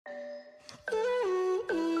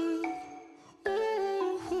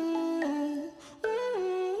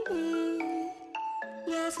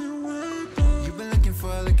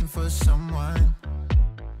for someone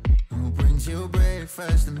who brings you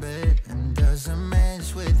breakfast in bed and doesn't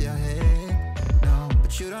mess with your head. No,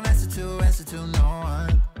 but you don't answer to no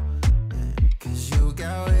one. Yeah, 'cause you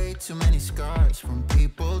got way too many scars from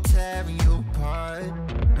people tearing you apart.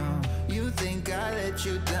 No, you think I let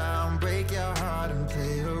you down, break your heart and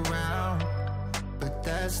play around, but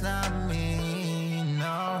that's not me.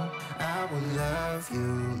 No, I will love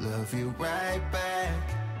you right back,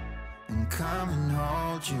 and come and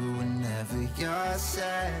hold you whenever you're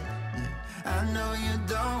sad. Yeah, I know you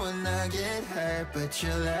don't wanna get hurt, but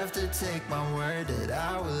you'll have to take my word that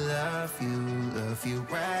I will love you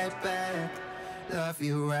right back, love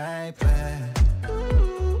you right back.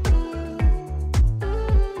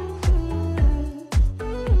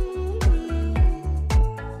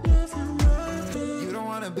 You don't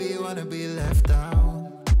wanna be left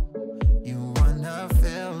out. You wanna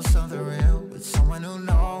feel something real with someone who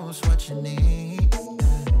knows what you need.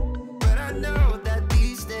 But I know that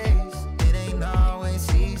these days it ain't always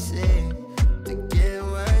easy to get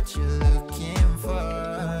what you're looking for.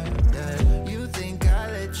 Yeah. You think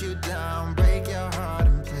I let you down, break your heart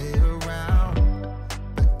and play around,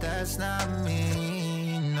 but that's not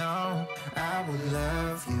me. No, I will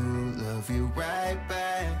love you right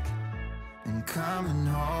back, and come and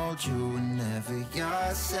hold you whenever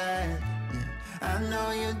you're sad. Yeah, I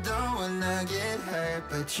know you don't wanna get hurt,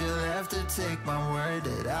 but you'll have to take my word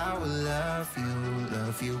that I will love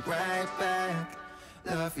you right back,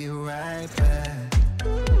 love you right back.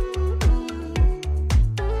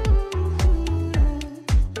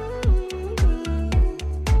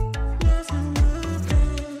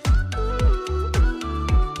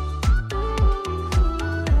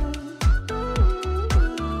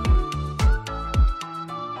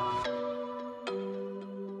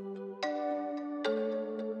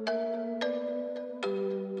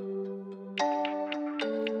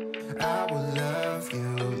 I will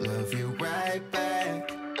love you right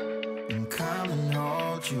back, and come and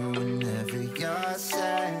hold you whenever you're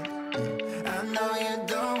sad. Yeah, I know you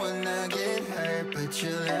don't wanna get hurt, but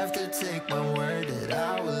you'll have to take my word that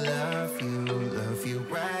I will love you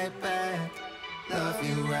right back, love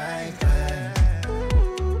you right back.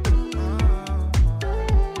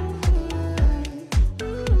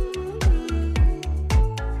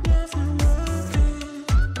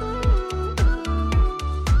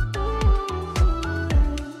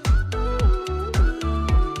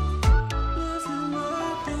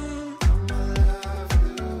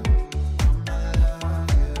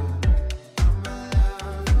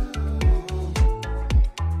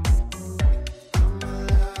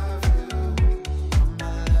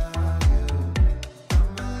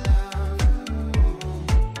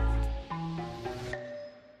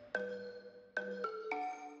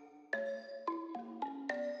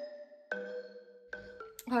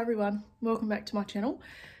 Hi everyone, welcome back to my channel.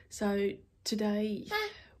 So today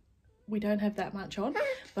we don't have that much on,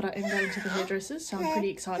 but I am going to the hairdressers, so I'm pretty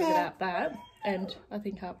excited about that, and I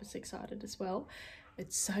think Harper's excited as well.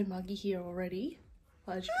 It's so muggy here already,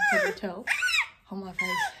 as you can probably tell on my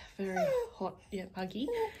face, very hot yet muggy.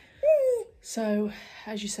 So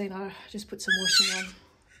as you've seen, I just put some washing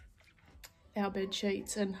on our bed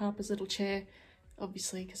sheets and Harper's little chair,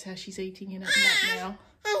 obviously because how she's eating in it and that now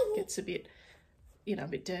gets a bit, you know, a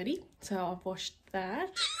bit dirty. So I've washed that.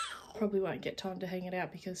 Probably won't get time to hang it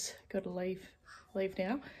out because got to leave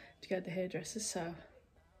now to go to the hairdressers, so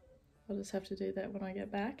I'll just have to do that when I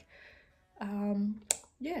get back.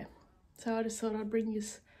 Yeah, so I just thought I'd bring you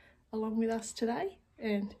along with us today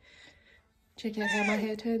and check out how my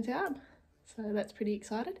hair turns out. So that's pretty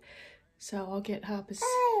excited. So I'll get Harper's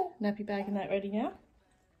nappy bag and that ready now.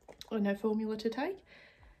 I know formula to take,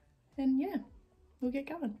 and yeah, we'll get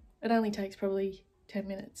going. It only takes probably 10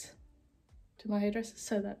 minutes to my hairdresser,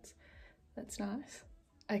 so that's nice.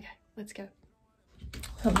 Okay, let's go.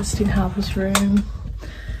 I'm just in Harper's room.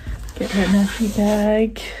 Get her nappy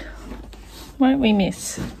bag. Won't we,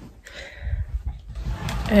 miss?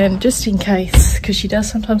 And just in case, because she does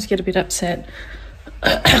sometimes get a bit upset,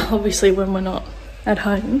 obviously when we're not at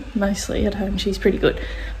home, mostly at home she's pretty good,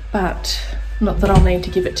 but not that I'll need to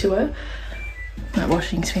give it to her. My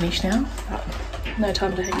washing's finished now, but no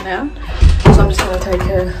time to hang it out, so I'm just going to take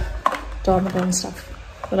her Diamond Bond stuff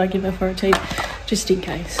that I give her for a tea, just in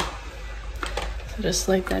case. So just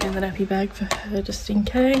leave that in the nappy bag for her, just in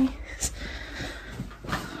case.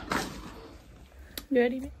 You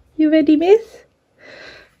ready, miss? You ready, miss?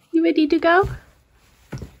 You ready to go?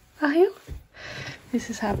 Are you? This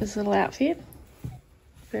is Harper's little outfit.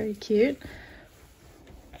 Very cute.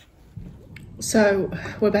 So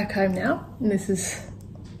we're back home now, and this is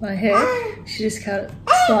my hair. She just cut it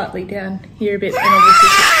slightly down here a bit, and obviously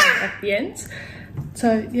at the ends.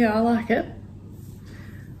 So yeah, I like it.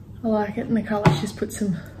 I like it, and the colour, she's put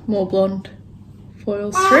some more blonde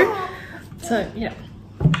foils through. So yeah,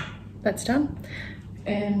 that's done.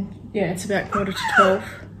 And yeah, it's about 11:45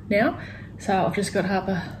 now. So I've just got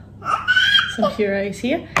Harper some purees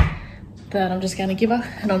here that I'm just going to give her,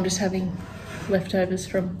 and I'm just having leftovers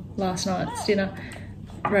from last night's dinner,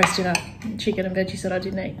 roast dinner, chicken and veggies that I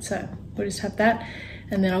didn't eat. So we'll just have that,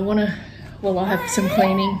 and then I have some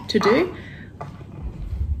cleaning to do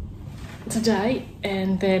today,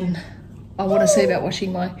 and then I want to see about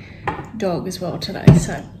washing my dog as well today.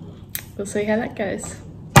 So we'll see how that goes.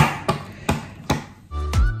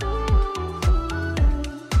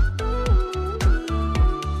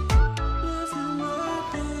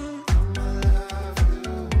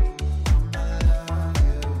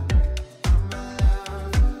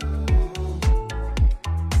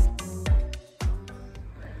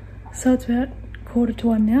 So it's about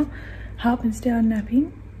 1:45 now. Harper's down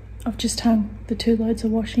napping. I've just hung the 2 loads of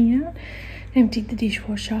washing out, emptied the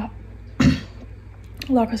dishwasher.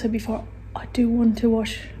 Like I said before, I do want to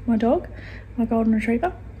wash my dog, my golden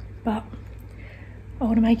retriever, but I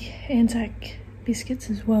want to make Anzac biscuits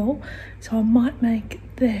as well. So I might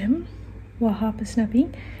make them while Harper's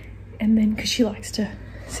napping, and then, because she likes to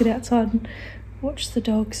sit outside and watch the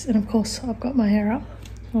dogs, and of course I've got my hair up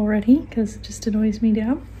already because it just annoys me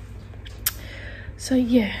down. So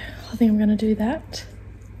yeah, I think I'm going to do that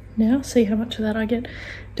now, see how much of that I get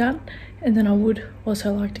done. And then I would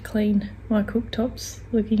also like to clean my cooktops,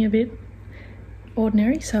 looking a bit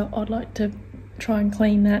ordinary. So I'd like to try and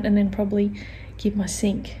clean that, and then probably give my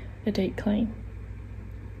sink a deep clean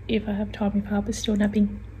if I have time, if Harper's still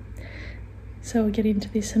napping. So we'll get into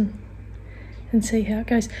this and see how it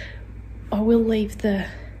goes. I will leave the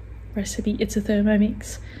recipe, it's a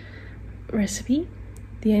Thermomix recipe,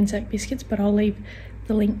 the Anzac biscuits, but I'll leave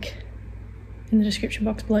the link in the description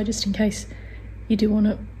box below just in case you do want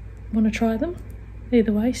to try them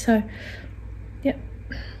either way. So yeah,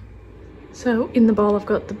 so in the bowl I've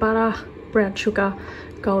got the butter, brown sugar,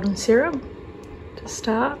 golden syrup to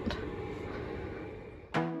start.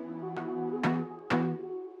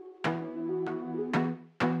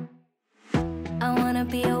 I wanna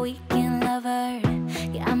be a weekend lover,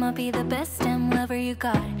 yeah, I'ma be the best damn lover you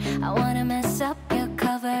got. I wanna mess up your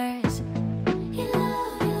covers.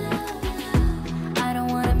 I don't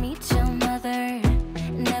wanna meet your mother.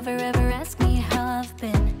 Never ever ask me how I've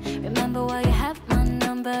been. Remember why you have my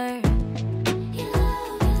number.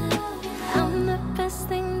 I'm the best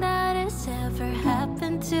thing that has ever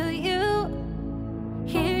happened to you.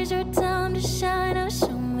 Here's your time to shine. Now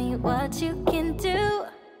show me what you can do.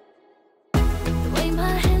 The way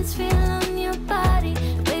my hands feel on your body,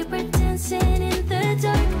 the way we're dancing in the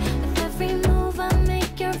dark. With every move I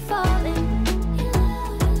make, you're falling.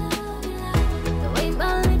 The way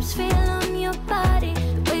my lips feel on your body,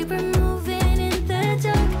 the way we're moving in the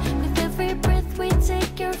dark. With every breath we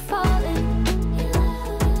take, you're falling.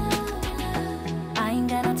 I ain't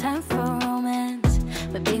got no time for romance,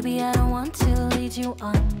 but baby I don't want to lead you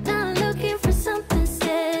on. Not looking for something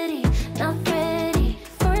steady, not ready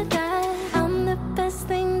for that. I'm the best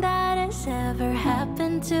thing that has ever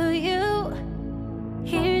happened to you.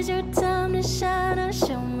 Here's your time to shine. Now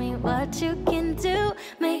show me what you can do.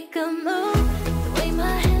 Make a move. The way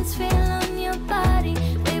my hands feel on your body,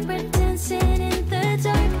 the way we're dancing in the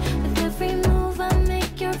dark. With every move I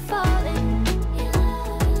make, you're falling.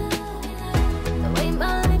 The way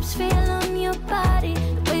my lips feel on your body,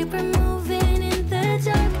 the way we're moving in the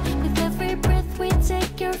dark. With every breath we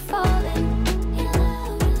take, you're falling.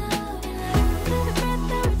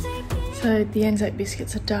 So the Anzac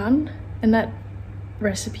biscuits are done, and that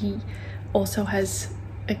recipe also has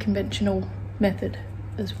a conventional method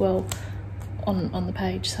as well on the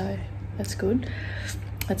page, so that's good.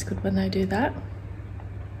 That's good when they do that.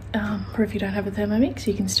 Or if you don't have a Thermomix,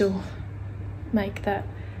 you can still make that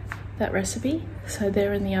recipe. So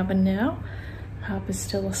they're in the oven now. Harper's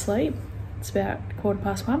still asleep. It's about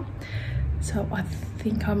 1:15. So I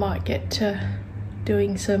think I might get to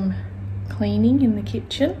doing some cleaning in the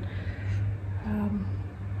kitchen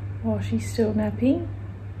while she's still napping.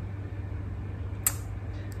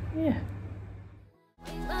 Yeah.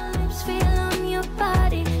 My lips feel on your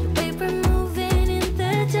body, the way we're moving in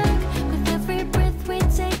the dark. With every breath we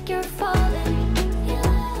take, you're falling.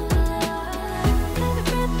 Every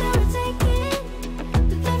breath that we're taking,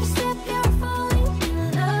 with every step you're falling in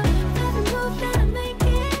love. With every move that I'm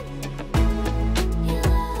making,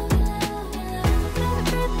 every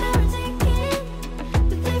breath that we're taking,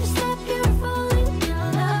 with every step you're falling in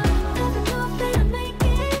love. With every move that I'm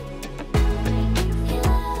making,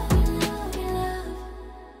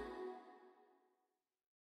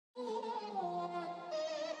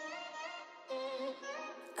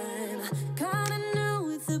 time. Kinda new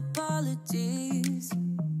with apologies.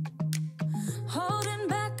 Holding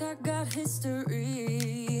back, I got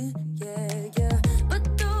history. Yeah, yeah.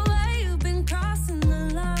 But the way you've been crossing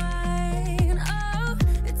the line, oh,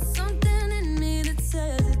 it's something in me that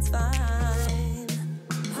says it's fine.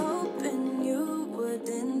 Hoping you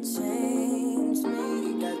wouldn't change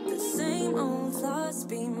me. Got the same old flaws,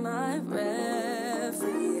 be my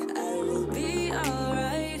referee. I will be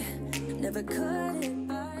alright. Never cut it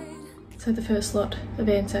right. So the first lot of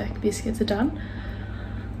Anzac biscuits are done.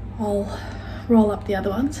 I'll roll up the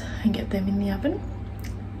other ones and get them in the oven.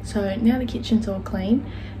 So now the kitchen's all clean,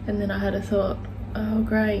 and then I had a thought, oh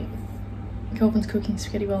great, Calvin's cooking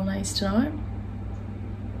spaghetti bolognese tonight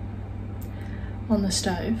on the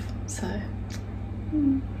stove, so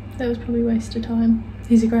that was probably a waste of time.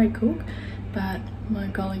 He's a great cook, but my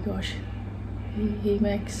golly gosh, he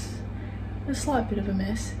makes a slight bit of a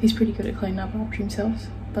mess. He's pretty good at cleaning up after himself,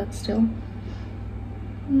 but still.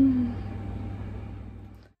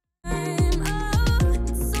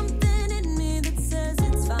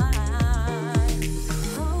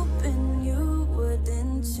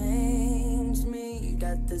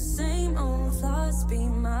 The same old thoughts, be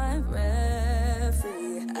my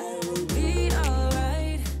referee. I will be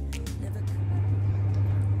alright.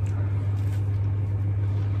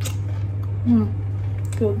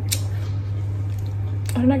 Good.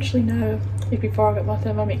 I don't actually know if before I got my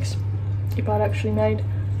Thermomix, if I'd actually made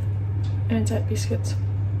Anzac biscuits.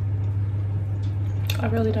 I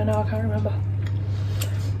really don't know, I can't remember.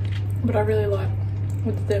 But I really like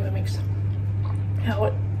with the Thermomix how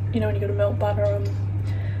it, you know, when you got to melt butter on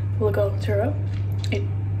the golden syrup, it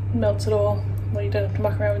melts it all. Well, you don't have to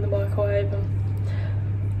muck around with the microwave,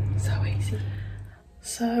 and so easy.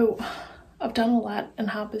 So I've done all that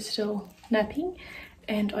and Harper's still napping,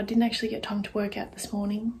 and I didn't actually get time to work out this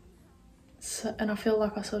morning. So, and I feel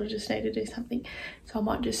like I sort of just need to do something. So I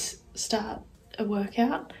might just start a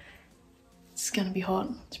workout. It's gonna be hot,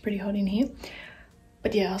 it's pretty hot in here.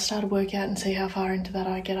 But yeah, I'll start a workout and see how far into that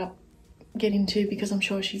I get into, because I'm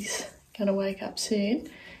sure she's gonna wake up soon.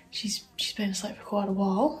 She's been asleep for quite a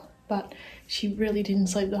while, but she really didn't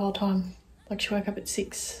sleep the whole time. Like, she woke up at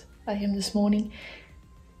 6 AM this morning,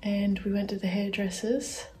 and we went to the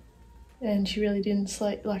hairdressers, and she really didn't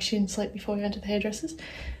sleep. Like, she didn't sleep before we went to the hairdressers,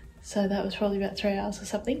 so that was probably about 3 hours or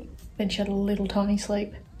something. Then she had a little tiny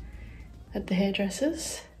sleep at the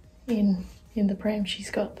hairdressers in the pram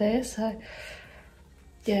she's got there. So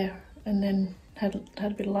yeah, and then had a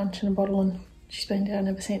bit of lunch and a bottle, and she's been down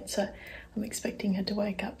ever since. So I'm expecting her to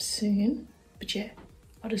wake up soon, but yeah,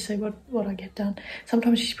 I'll just see what I get done.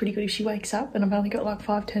 Sometimes she's pretty good if she wakes up and I've only got like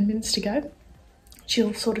 5-10 minutes to go.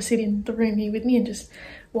 She'll sort of sit in the room here with me and just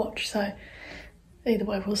watch. So either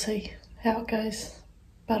way, we'll see how it goes.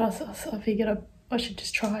 But I figured I should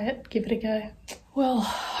just try it, give it a go. Well,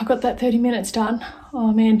 I got that 30 minutes done.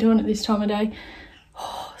 Oh man, doing it this time of day.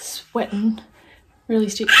 Oh, sweating. Really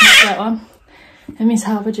sticks to that one. And Miss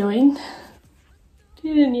Harper joined.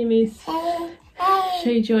 Didn't you, Miss?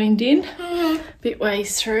 She joined in a bit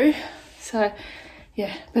ways through. So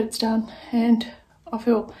yeah, but it's done, and I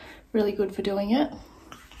feel really good for doing it,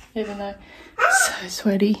 even though it's so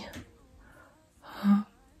sweaty.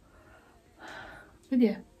 But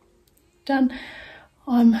yeah, done.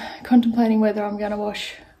 I'm contemplating whether I'm going to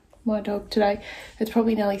wash my dog today. It's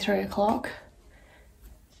probably nearly 3 o'clock,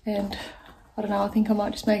 and I don't know, I think I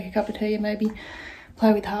might just make a cup of tea and maybe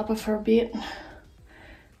play with Harper for a bit.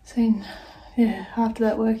 Soon, yeah, after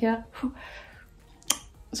that workout,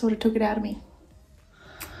 sort of took it out of me.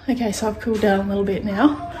 Okay, so I've cooled down a little bit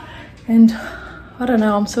now, and I don't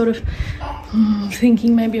know, I'm sort of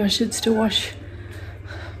thinking maybe I should still wash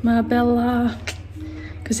Marbella,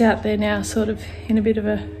 because out there now sort of in a bit of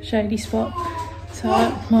a shady spot, so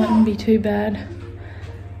it mightn't be too bad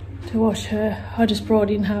to wash her. I just brought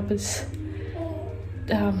in Harper's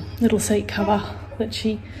little seat cover that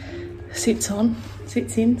she sits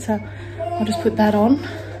in, so I'll just put that on,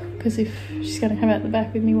 because if she's going to come out the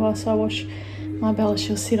back with me whilst I wash Marbella,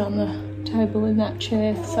 she'll sit on the table in that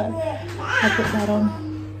chair, so I'll put that on.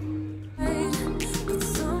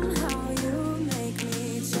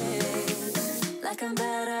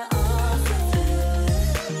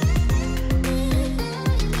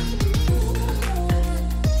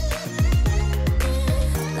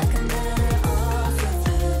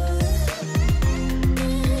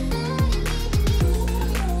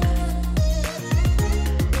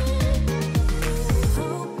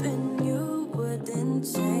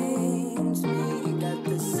 Change me, got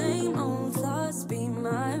the same old thoughts, be my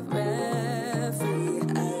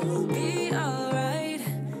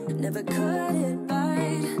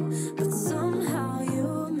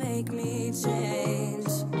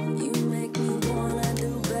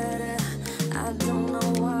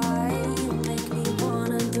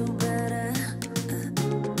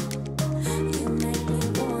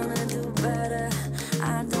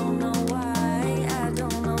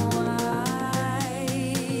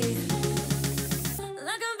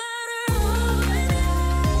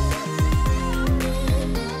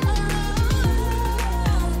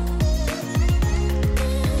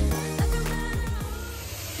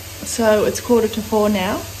So it's 4:45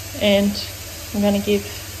 now, and I'm going to give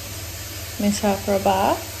Miss Harper a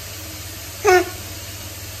bath.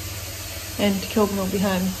 And Kelvin will be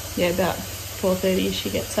home, yeah, about 4:30 as she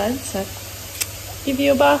gets home. So give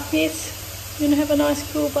you a bath, Miss. You're going to have a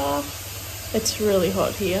nice cool bath. It's really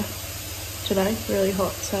hot here today, really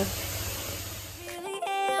hot, so. Really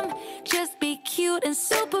am. Just be cute and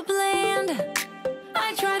super bland.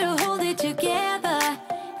 I try to hold it together,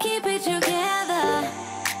 keep it together.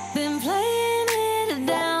 Been playing it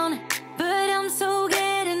down, but I'm so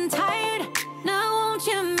getting tired. Now won't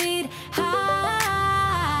you meet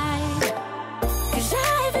high? 'Cause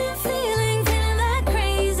I've been feeling that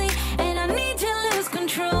crazy, and I need to lose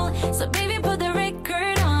control. So baby, put the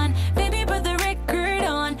record on, baby, put the record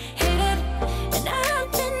on, hit it. And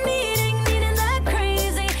I've been needing that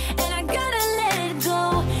crazy, and I gotta let it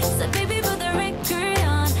go. So baby, put the record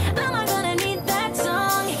on, I'm not gonna need that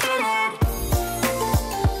song, hit it.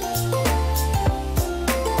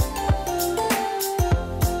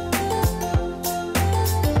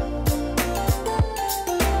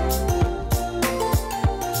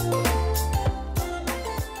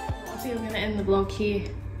 I think I'm going to end the vlog here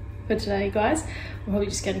for today, guys. I'm probably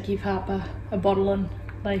just going to give Harper a bottle and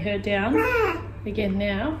lay her down again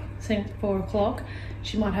now. Since 4 o'clock,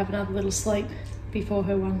 she might have another little sleep before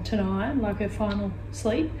her one tonight, like her final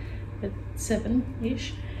sleep at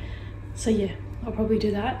 7-ish. So yeah, I'll probably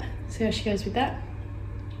do that, see how she goes with that.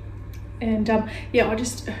 And yeah, I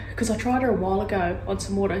just, because I tried her a while ago on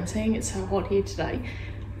some water, and seeing it's so hot here today,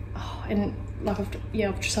 and like I've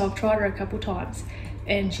tried her a couple times,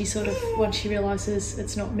 and she sort of, once she realizes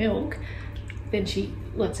it's not milk, then she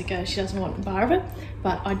lets it go. She doesn't want a bar of it.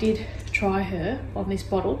 But I did try her on this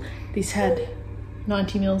bottle. This had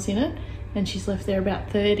 90 mils in it, and she's left there about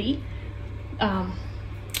 30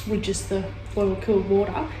 with just the boiled cool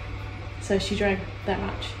water. So she drank that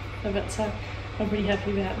much of it. So I'm pretty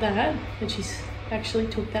happy about that she's actually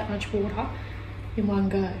took that much water in one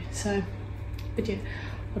go. So, but yeah,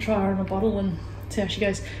 I'll try her on a bottle and see how she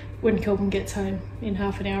goes. When Kelvin gets home in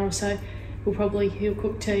half an hour or so, he'll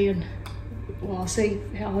cook tea, and well, I'll see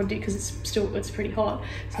how I do, because it's pretty hot,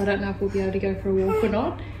 so I don't know if we'll be able to go for a walk or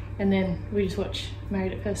not. And then we just watch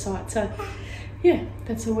Married at First Sight. So yeah,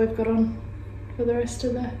 that's all we've got on for the rest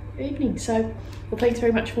of the evening. So well, thanks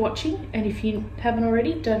very much for watching, and if you haven't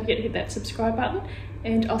already, don't forget to hit that subscribe button,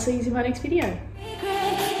 and I'll see you in my next video.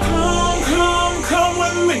 Come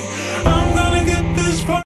with me.